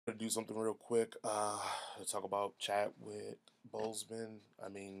do something real quick. Talk about Chadwick Boseman. I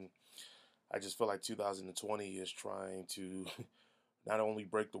mean, I just feel like 2020 is trying to not only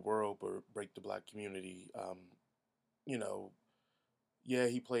break the world but break the black community. You know, yeah,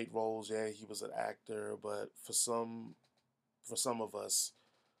 he played roles. Yeah, he was an actor, but for some of us,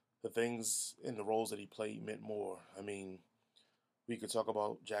 the things in the roles that he played meant more. I mean, we could talk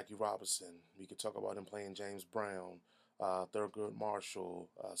about Jackie Robinson. We could talk about him playing James Brown, Thurgood Marshall,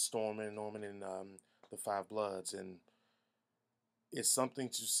 Norman in The Five Bloods. And it's something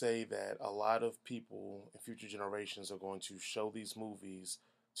to say that a lot of people in future generations are going to show these movies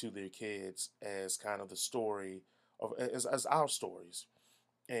to their kids as kind of the story of as our stories.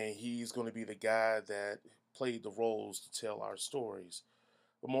 And he's going to be the guy that played the roles to tell our stories.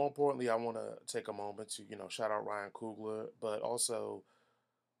 But more importantly, I want to take a moment to, shout out Ryan Coogler, but also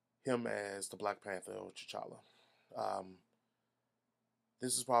him as the Black Panther or T'Challa. Um,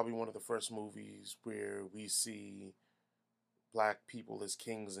 this is probably one of the first movies where we see black people as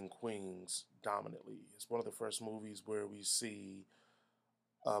kings and queens dominantly. It's one of the first movies where we see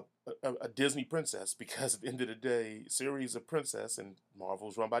a, a Disney princess, because at the end of the day, Siri is a princess and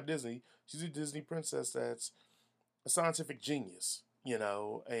Marvel's run by Disney. She's a Disney princess that's a scientific genius,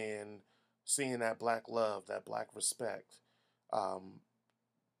 and seeing that black love, that black respect, um,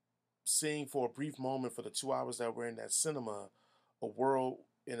 seeing for a brief moment for the 2 hours that we're in that cinema, a world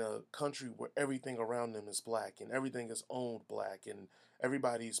in a country where everything around them is black and everything is owned black and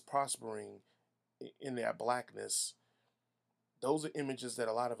everybody's prospering in that blackness. Those are images that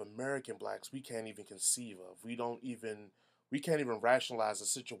a lot of American blacks we can't even conceive of. We can't even rationalize a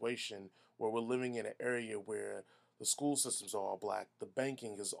situation where we're living in an area where the school systems are all black, the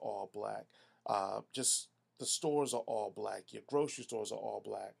banking is all black, just the stores are all black, your grocery stores are all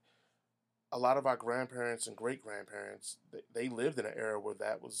black. A lot of our grandparents and great grandparents they lived in an era where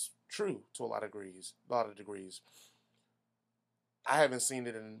that was true to a lot of degrees. I haven't seen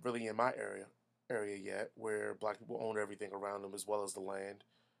it in my area yet, where black people own everything around them as well as the land.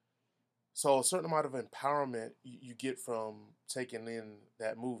 So a certain amount of empowerment you get from taking in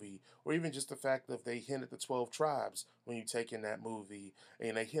that movie, or even just the fact that they hint at the 12 tribes when you take in that movie,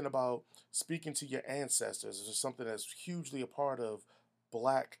 and they hint about speaking to your ancestors. This is something that's hugely a part of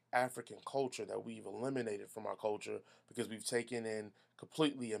Black African culture that we've eliminated from our culture because we've taken in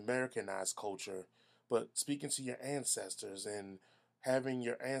completely Americanized culture. But speaking to your ancestors and having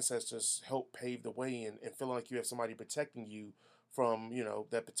your ancestors help pave the way, and feeling like you have somebody protecting you from,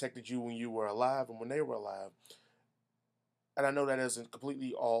 that protected you when you were alive and when they were alive. And I know that isn't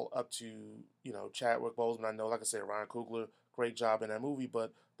completely all up to, Chadwick Boseman. I know, like I said, Ryan Coogler, great job in that movie.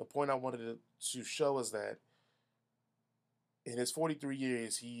 But the point I wanted to show is that in his 43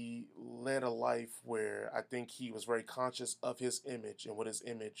 years, he led a life where I think he was very conscious of his image and what his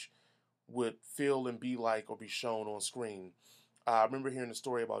image would feel and be like or be shown on screen. I remember hearing the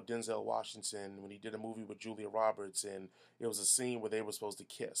story about Denzel Washington when he did a movie with Julia Roberts, and it was a scene where they were supposed to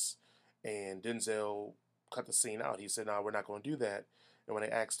kiss, and Denzel cut the scene out. He said, "No, we're not going to do that." And when they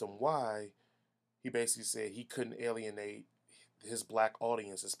asked him why, he basically said he couldn't alienate his black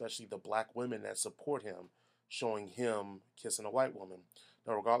audience, especially the black women that support him, showing him kissing a white woman.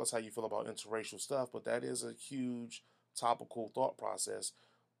 Now, regardless how you feel about interracial stuff, but that is a huge topical thought process.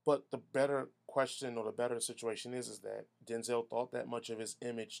 But the better question or the better situation is that Denzel thought that much of his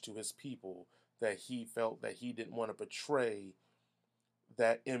image to his people that he felt that he didn't want to betray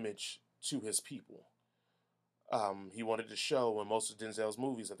that image to his people. He wanted to show in most of Denzel's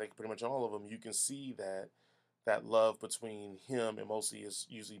movies, I think pretty much all of them, you can see that love between him and mostly is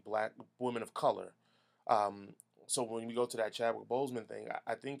usually black women of color. Um, so when we go to that Chadwick Boseman thing,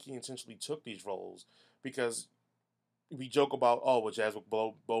 I think he intentionally took these roles because we joke about, oh,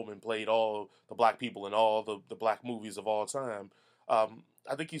 well, Bowman played all the black people in all the black movies of all time.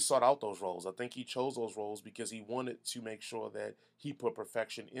 I think he sought out those roles. I think he chose those roles because he wanted to make sure that he put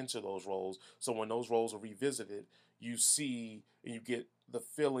perfection into those roles. So when those roles are revisited, you see and you get the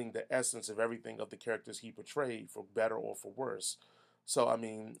feeling, the essence of everything of the characters he portrayed, for better or for worse. So, I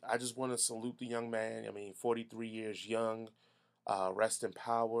mean, I just want to salute the young man. I mean, 43 years young, rest in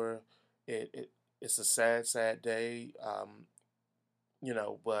power. It it's a sad, sad day,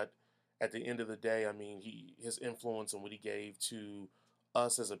 but at the end of the day, I mean, his influence and what he gave to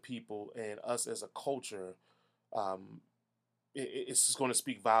us as a people and us as a culture, um, it's just going to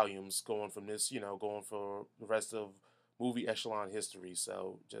speak volumes going from this, going for the rest of movie echelon history.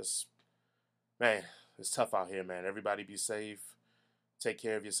 So just, man, it's tough out here, man. Everybody be safe. Take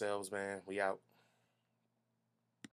care of yourselves, man. We out.